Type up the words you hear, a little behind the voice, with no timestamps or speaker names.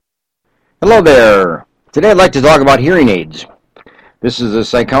Hello there. Today I'd like to talk about hearing aids. This is a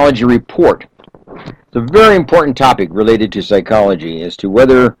psychology report. It's a very important topic related to psychology as to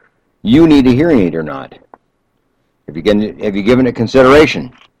whether you need a hearing aid or not. Have you given it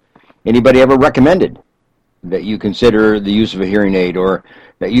consideration? Anybody ever recommended that you consider the use of a hearing aid or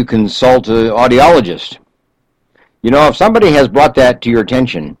that you consult an audiologist? You know, if somebody has brought that to your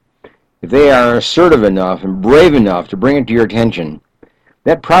attention, if they are assertive enough and brave enough to bring it to your attention,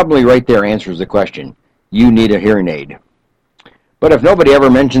 that probably right there answers the question. You need a hearing aid. But if nobody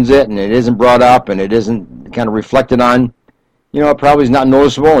ever mentions it and it isn't brought up and it isn't kind of reflected on, it probably is not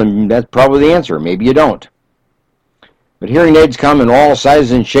noticeable, and that's probably the answer. Maybe you don't. But hearing aids come in all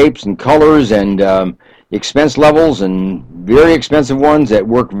sizes and shapes and colors and expense levels, and very expensive ones that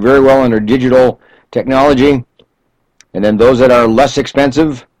work very well under digital technology, and then those that are less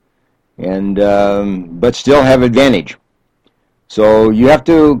expensive and but still have advantage. So you have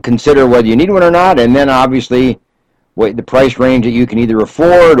to consider whether you need one or not, and then obviously what the price range that you can either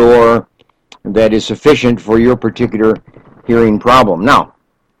afford or that is sufficient for your particular hearing problem. Now,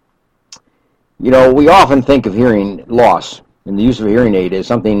 we often think of hearing loss and the use of a hearing aid as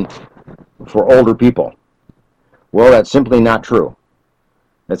something for older people. Well, that's simply not true.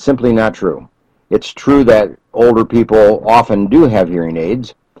 That's simply not true. It's true that older people often do have hearing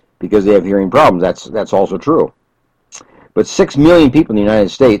aids because they have hearing problems. That's also true. But 6 million people in the United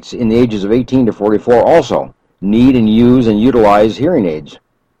States in the ages of 18 to 44 also need and use and utilize hearing aids.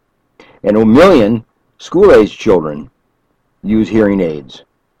 And 1 million school-aged children use hearing aids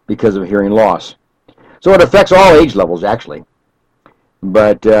because of hearing loss. So it affects all age levels, actually.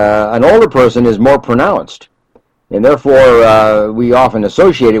 But an older person is more pronounced. And therefore, we often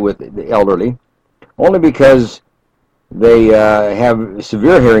associate it with the elderly, only because they have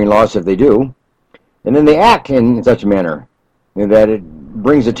severe hearing loss if they do. And then they act in such a manner that it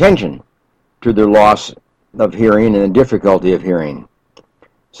brings attention to their loss of hearing and the difficulty of hearing.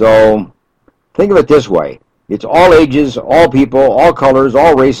 So think of it this way. It's all ages, all people, all colors,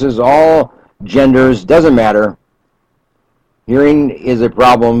 all races, all genders, doesn't matter. Hearing is a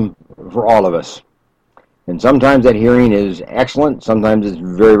problem for all of us. And sometimes that hearing is excellent, sometimes it's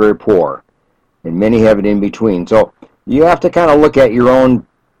very, very poor. And many have it in between. So you have to kind of look at your own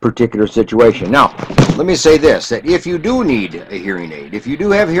particular situation. Now, let me say this, that if you do need a hearing aid, if you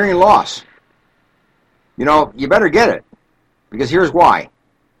do have hearing loss, you better get it. Because here's why.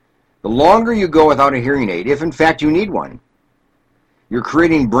 The longer you go without a hearing aid, if in fact you need one, you're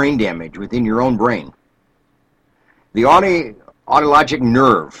creating brain damage within your own brain. The audiologic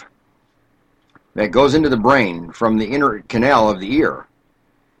nerve that goes into the brain from the inner canal of the ear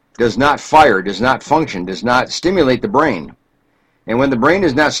does not fire, does not function, does not stimulate the brain. And when the brain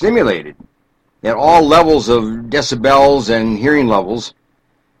is not stimulated at all levels of decibels and hearing levels,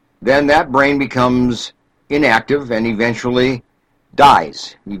 then that brain becomes inactive and eventually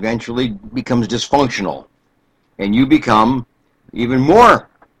dies, eventually becomes dysfunctional. And you become even more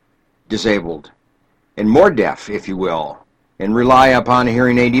disabled and more deaf, if you will, and rely upon a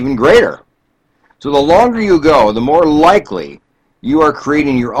hearing aid even greater. So the longer you go, the more likely you are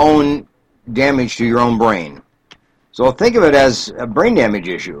creating your own damage to your own brain. So think of it as a brain damage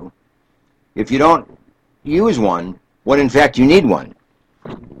issue if you don't use one when in fact you need one.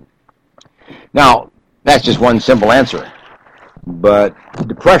 Now, that's just one simple answer. But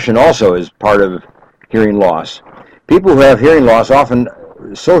depression also is part of hearing loss. People who have hearing loss often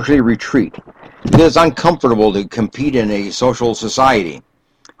socially retreat because it's uncomfortable to compete in a social society.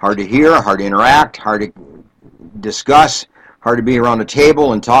 Hard to hear, hard to interact, hard to discuss, hard to be around a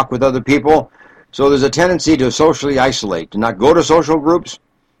table and talk with other people. So there's a tendency to socially isolate, to not go to social groups,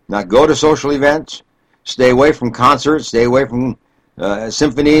 not go to social events, stay away from concerts, stay away from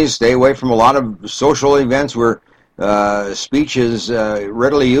symphonies, stay away from a lot of social events where speech is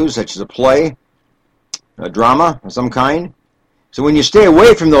readily used, such as a play, a drama of some kind. So when you stay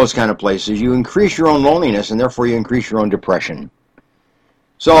away from those kind of places, you increase your own loneliness, and therefore you increase your own depression.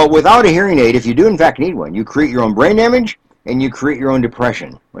 So without a hearing aid, if you do in fact need one, you create your own brain damage, and you create your own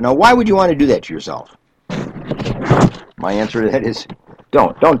depression. Now, why would you want to do that to yourself? My answer to that is,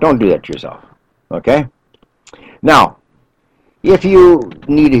 don't do that to yourself. Okay? Now, if you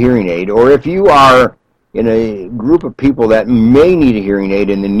need a hearing aid, or if you are in a group of people that may need a hearing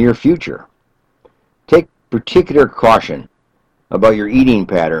aid in the near future, take particular caution about your eating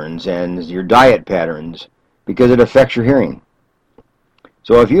patterns and your diet patterns because it affects your hearing.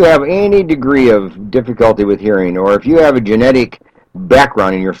 So if you have any degree of difficulty with hearing, or if you have a genetic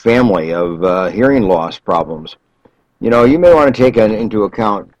background in your family of hearing loss problems, you may want to take into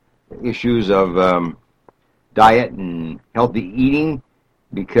account issues of diet and healthy eating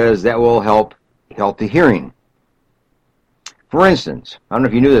because that will help healthy hearing. For instance, I don't know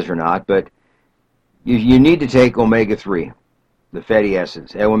if you knew this or not, but you need to take omega-3, the fatty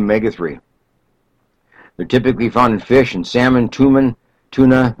acids, omega-3. They're typically found in fish and salmon, tuna,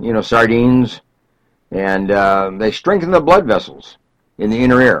 sardines, and they strengthen the blood vessels in the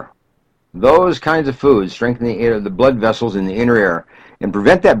inner ear. Those kinds of foods strengthen the blood vessels in the inner ear and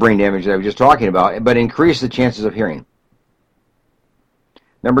prevent that brain damage that I was just talking about, but increase the chances of hearing.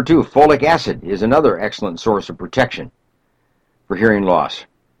 Number 2, folic acid is another excellent source of protection for hearing loss.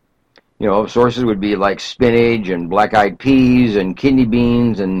 Sources would be like spinach and black-eyed peas and kidney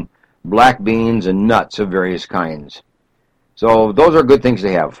beans and black beans and nuts of various kinds. So those are good things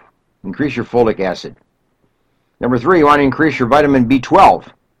to have. Increase your folic acid. Number 3, you want to increase your vitamin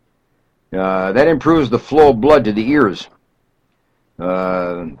B12. That improves the flow of blood to the ears.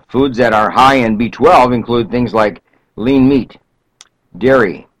 Foods that are high in B12 include things like lean meat,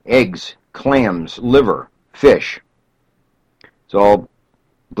 dairy, eggs, clams, liver, fish. So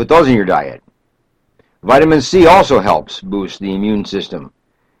put those in your diet. Vitamin C also helps boost the immune system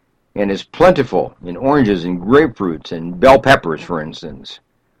and is plentiful in oranges and grapefruits and bell peppers, for instance.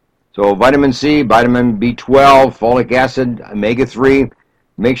 So vitamin C, vitamin B12, folic acid, omega-3,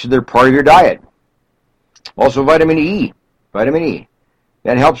 make sure they're part of your diet. Also vitamin E.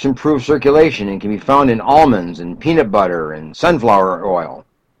 That helps improve circulation and can be found in almonds and peanut butter and sunflower oil.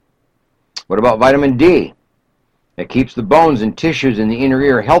 What about vitamin D? That keeps the bones and tissues in the inner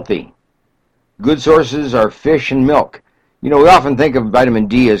ear healthy. Good sources are fish and milk. We often think of vitamin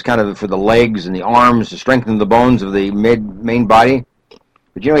D as kind of for the legs and the arms to strengthen the bones of the main body.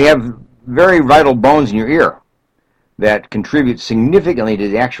 But you have very vital bones in your ear that contribute significantly to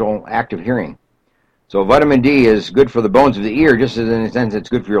the actual act of hearing. So vitamin D is good for the bones of the ear, just as in a sense it's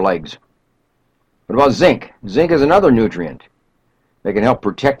good for your legs. What about zinc? Zinc is another nutrient that can help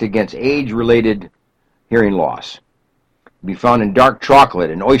protect against age-related hearing loss. It can be found in dark chocolate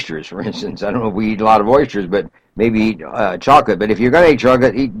and oysters, for instance. I don't know if we eat a lot of oysters, but maybe eat chocolate. But if you're going to eat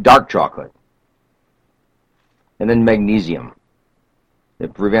chocolate, eat dark chocolate. And then magnesium.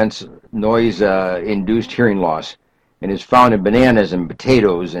 It prevents noise-induced hearing loss and is found in bananas and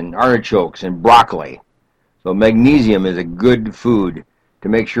potatoes and artichokes and broccoli. So magnesium is a good food to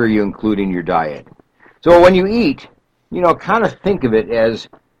make sure you include in your diet. So when you eat, kind of think of it as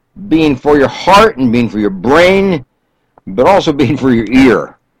being for your heart and being for your brain, but also being for your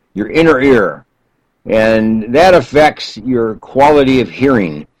ear, your inner ear. And that affects your quality of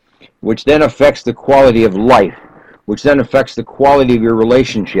hearing, which then affects the quality of life, which then affects the quality of your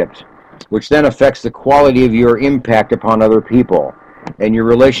relationships, which then affects the quality of your impact upon other people and your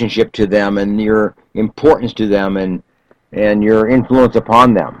relationship to them and your importance to them and your influence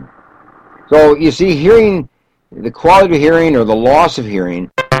upon them. So you see, hearing, the quality of hearing or the loss of hearing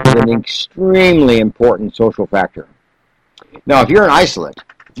is an extremely important social factor. Now, if you're an isolate,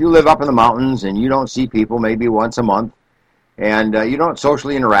 if you live up in the mountains and you don't see people maybe once a month and you don't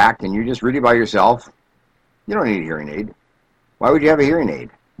socially interact and you're just really by yourself, you don't need a hearing aid. Why would you have a hearing aid?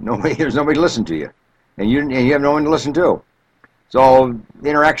 There's nobody to listen to you, and you have no one to listen to. So the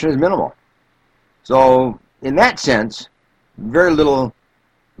interaction is minimal. So in that sense, very little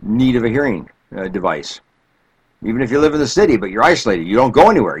need of a hearing device. Even if you live in the city, but you're isolated, you don't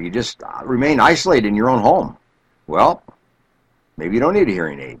go anywhere, you just remain isolated in your own home. Well, maybe you don't need a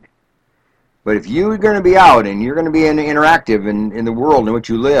hearing aid. But if you're going to be out and you're going to be interactive in the world in which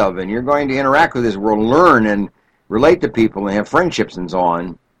you live, and you're going to interact with this world, learn and relate to people and have friendships and so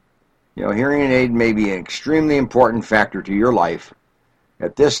on, hearing aid may be an extremely important factor to your life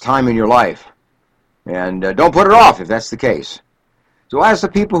at this time in your life. And don't put it off if that's the case. So ask the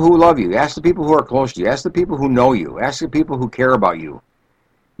people who love you. Ask the people who are close to you. Ask the people who know you. Ask the people who care about you.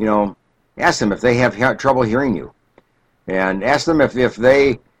 Ask them if they have trouble hearing you. And ask them if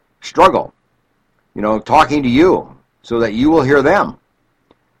they struggle, talking to you so that you will hear them.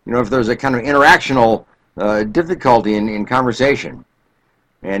 If there's a kind of interactional difficulty in conversation.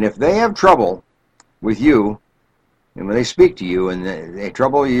 And if they have trouble with you, and when they speak to you and they have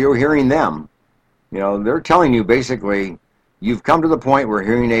trouble you hearing them, they're telling you basically, you've come to the point where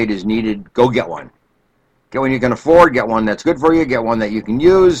hearing aid is needed, go get one. Get one you can afford, get one that's good for you, get one that you can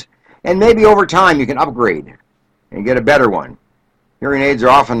use, and maybe over time you can upgrade and get a better one. Hearing aids are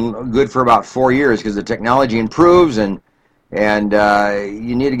often good for about 4 years because the technology improves and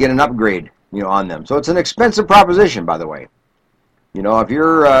you need to get an upgrade on them. So it's an expensive proposition, by the way. If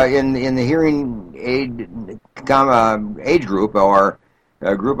you're in the hearing aid age group or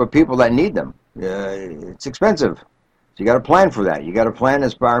a group of people that need them, it's expensive. So you got to plan for that. You got to plan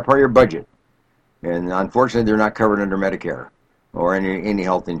as part of your budget. And unfortunately, they're not covered under Medicare. or any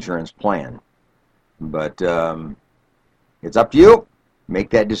health insurance plan. But it's up to you. Make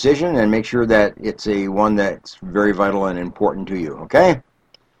that decision and make sure that it's one that's very vital and important to you, okay?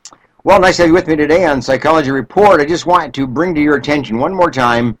 Well, nice to have you with me today on Psychology Report. I just want to bring to your attention one more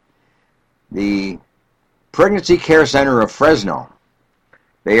time the Pregnancy Care Center of Fresno.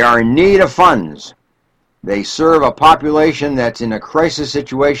 They are in need of funds. They serve a population that's in a crisis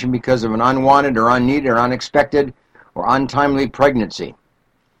situation because of an unwanted or unneeded or unexpected or untimely pregnancy.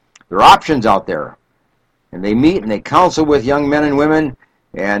 There are options out there. And they meet and they counsel with young men and women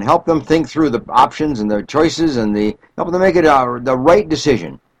and help them think through the options and the choices and help them make it the right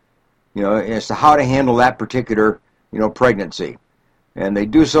decision, as to how to handle that particular, pregnancy. And they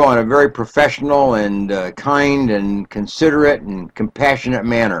do so in a very professional and kind and considerate and compassionate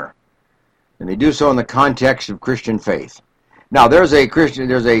manner. And they do so in the context of Christian faith. Now, there's a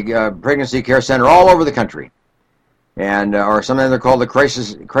pregnancy care center all over the country, and or sometimes they're called the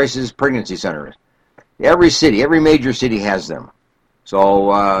crisis pregnancy centers. Every city, every major city has them.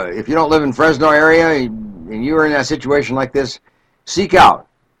 So if you don't live in Fresno area and you are in that situation like this, seek out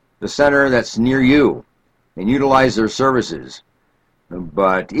the center that's near you and utilize their services.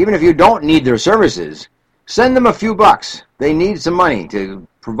 But even if you don't need their services, send them a few bucks. They need some money to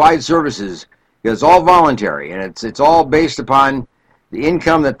provide services because it's all voluntary and it's all based upon the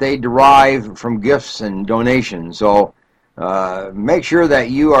income that they derive from gifts and donations. So make sure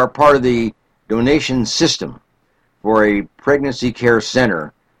that you are part of the donation system for a pregnancy care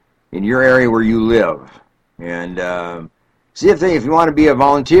center in your area where you live. And see if you want to be a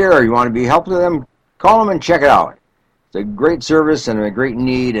volunteer or you want to be helping them, call them and check it out. It's a great service and a great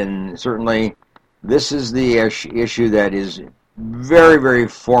need, and certainly this is the issue that is very, very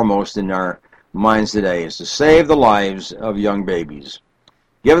foremost in our minds today, is to save the lives of young babies.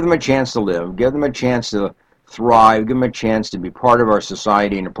 Give them a chance to live. Give them a chance to thrive. Give them a chance to be part of our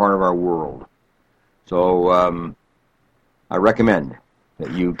society and a part of our world. So I recommend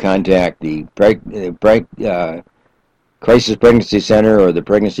that you contact the Crisis Pregnancy Center or the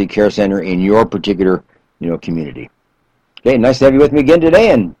Pregnancy Care Center in your particular community. Okay, nice to have you with me again today,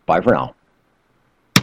 and bye for now.